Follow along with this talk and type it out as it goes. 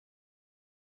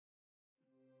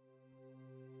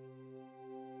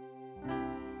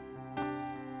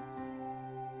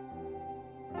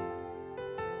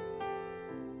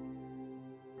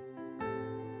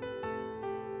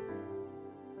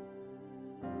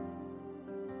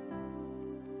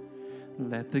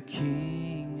Let the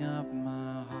King of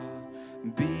my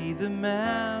heart be the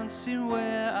mountain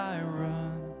where I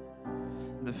run,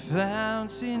 the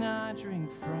fountain I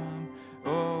drink from.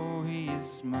 Oh, he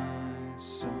is my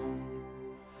song.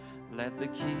 Let the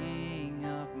King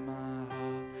of my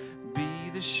heart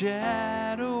be the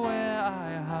shadow where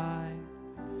I hide,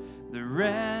 the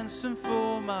ransom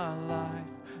for my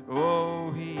life. Oh,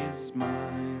 he is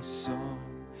my song.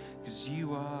 'Cause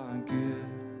you are good,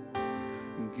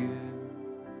 good.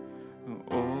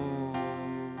 Oh,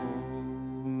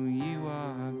 you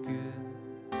are good,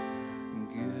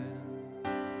 good.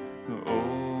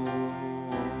 Oh,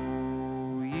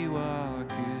 you are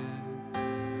good,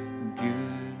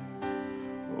 good.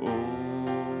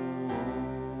 Oh,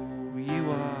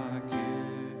 you are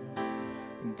good,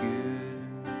 good.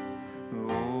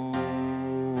 Oh.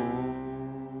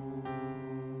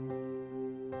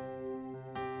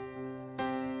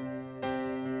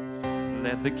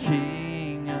 Let the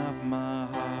King of my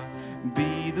heart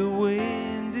be the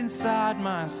wind inside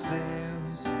my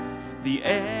sails, the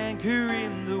anchor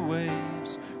in the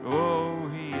waves. Oh,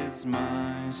 he is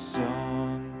my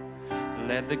song.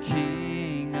 Let the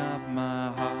King of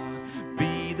my heart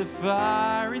be the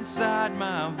fire inside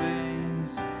my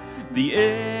veins, the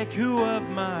echo of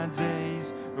my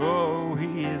days. Oh,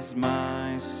 he is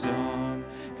my song.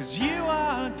 'Cause you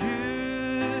are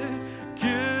good,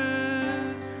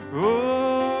 good. Oh,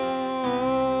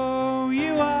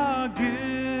 you are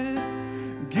good,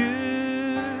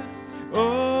 good.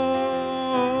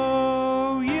 Oh,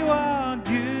 you are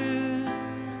good,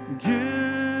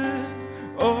 good.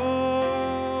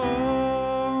 Oh,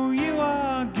 you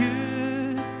are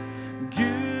good,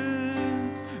 good.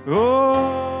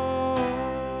 Oh,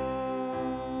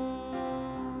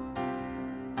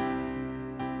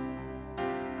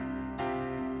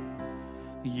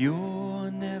 you're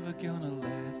never gonna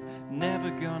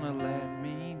let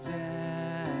me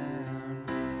down.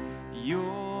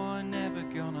 You're never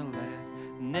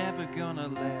gonna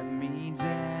let me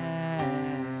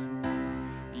down.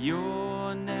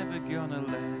 You're never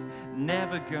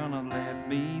gonna let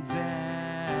me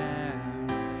down.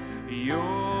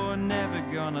 You're never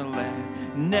gonna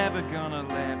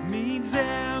let me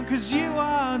down. 'Cause you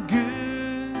are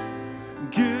good,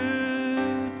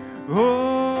 good.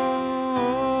 Oh,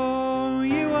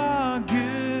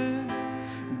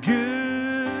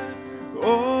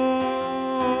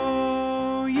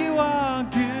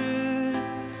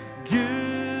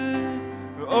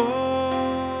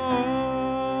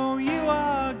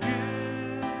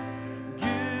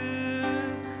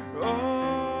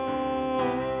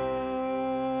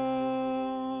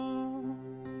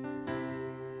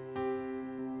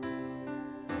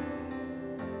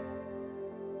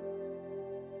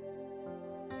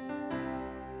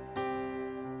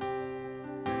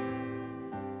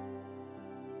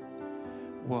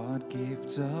 what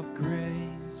gift of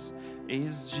grace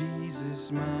is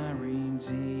Jesus my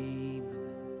Redeemer?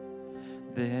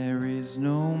 There is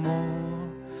no more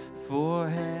for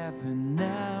heaven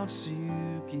now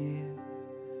to give.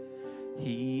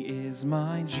 He is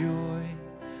my joy,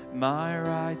 my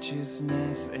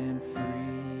righteousness and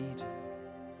freedom,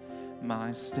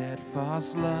 my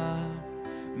steadfast love,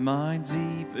 my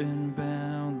deep and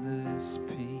boundless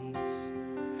peace.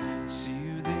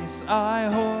 To this I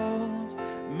hold,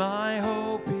 my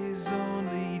hope is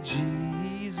only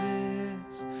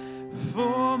Jesus,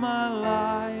 for my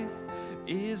life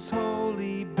is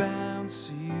wholly bound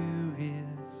to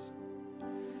his.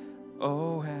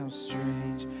 Oh, how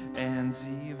strange and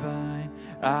divine,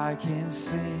 I can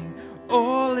sing,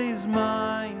 all is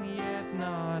mine, yet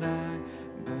not I,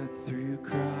 but through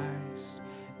Christ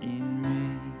in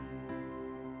me.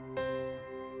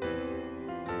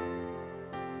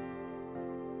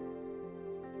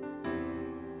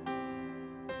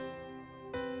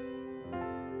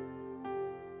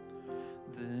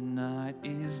 The night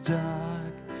is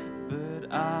dark,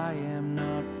 but I am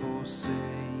not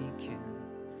forsaken,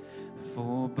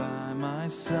 for by my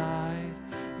side,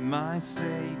 my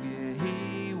Savior,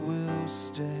 he will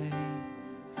stay.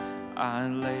 I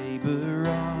labor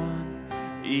on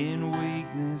in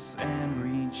weakness and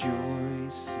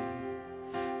rejoicing,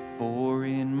 for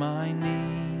in my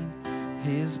need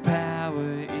his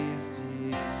power is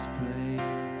displayed.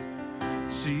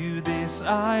 To this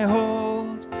I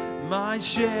hold, my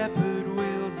shepherd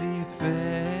will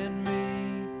defend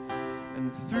me,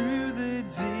 and through the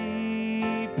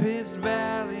deepest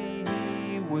valley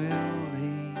he will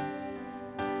lead.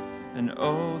 And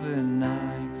oh, the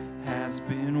night has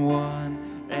been won,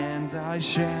 and I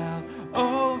shall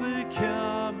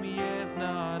overcome, yet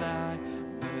not I,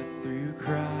 but through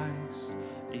Christ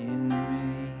in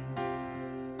me.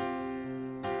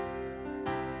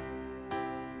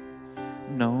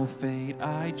 fate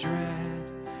I dread,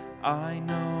 I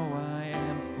know I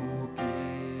am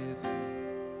forgiven.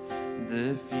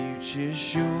 The future's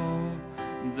sure,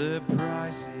 the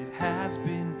price it has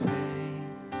been paid.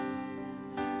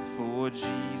 For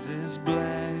Jesus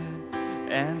bled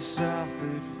and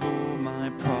suffered for my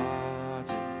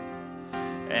pardon,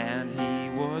 and he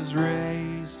was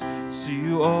raised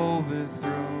to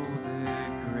overthrow the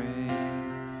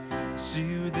grave.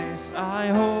 To this I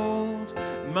hold,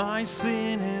 my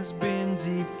sin has been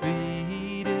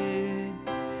defeated.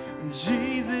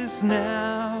 Jesus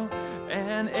now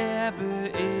and ever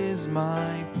is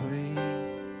my plea.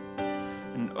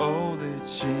 And oh, the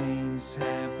chains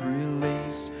have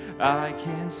released, I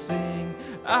can sing,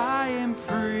 I am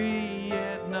free,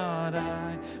 yet not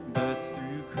I, but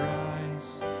through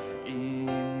Christ in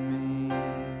me.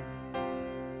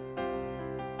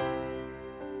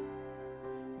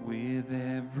 With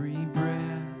every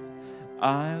breath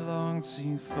I long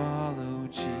to follow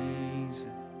Jesus,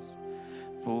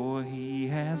 for he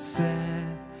has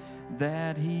said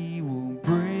that he will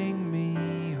bring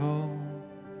me home.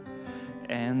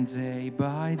 And day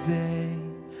by day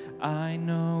I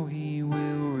know he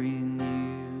will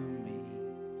renew me,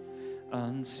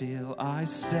 until I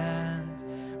stand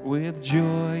with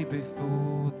joy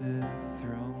before the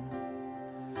throne.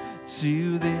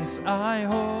 To this I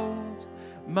hold,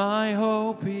 my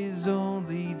hope is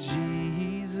only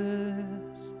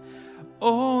Jesus.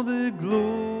 All the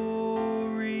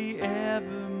glory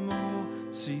evermore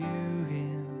to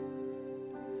him.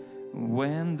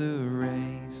 When the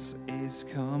race is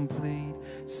complete,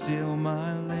 still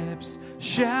my lips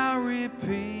shall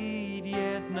repeat,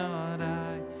 yet not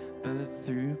I, but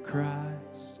through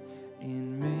Christ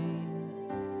in me.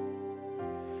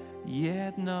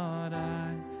 Yet not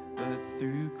I, but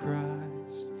through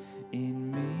Christ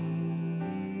in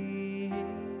me.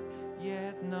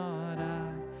 Yet not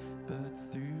I, but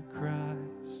through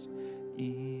Christ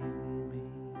in me.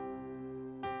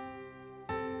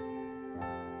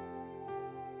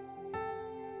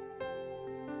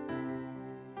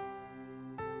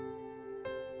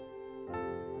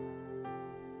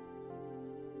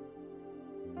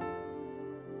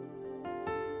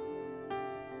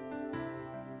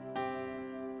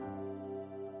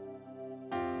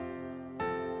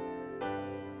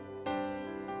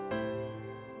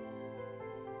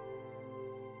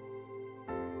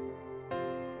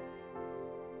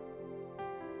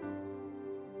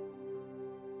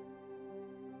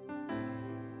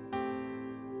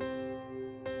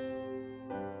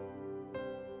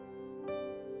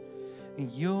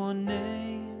 Your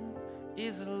name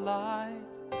is a light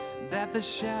that the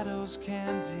shadows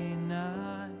can't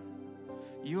deny.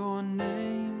 Your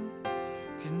name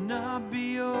cannot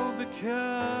be overcome.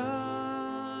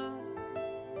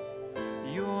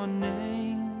 Your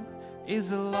name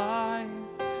is alive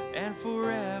and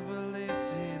forever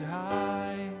lifted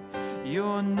high.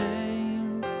 Your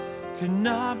name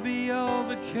cannot be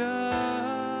overcome.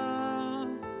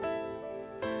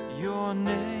 Your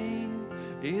name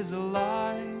is a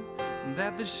light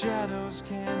that the shadows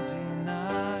can't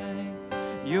deny.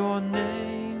 Your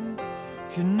name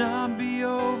cannot be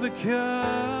overcome.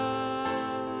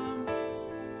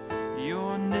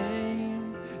 Your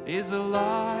name is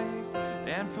alive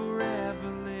and forever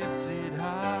lifted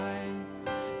high.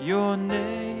 Your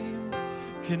name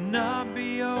cannot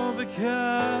be overcome.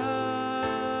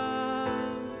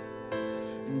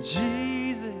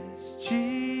 Jesus,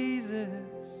 Jesus,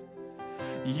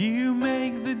 you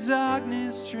make the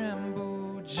darkness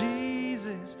tremble.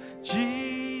 Jesus,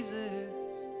 Jesus,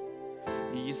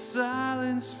 you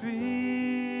silence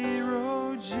fear.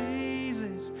 Oh,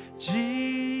 Jesus,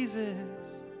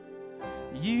 Jesus,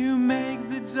 you make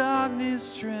the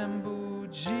darkness tremble.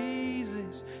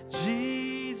 Jesus,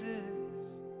 Jesus,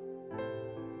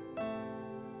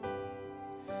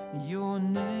 your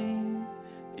name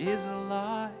is a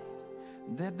light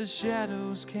that the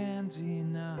shadows can't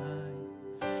deny.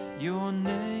 Your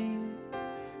name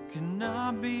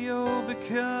cannot be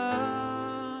overcome.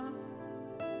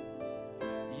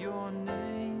 Your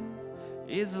name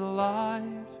is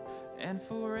alive and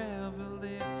forever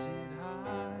lives.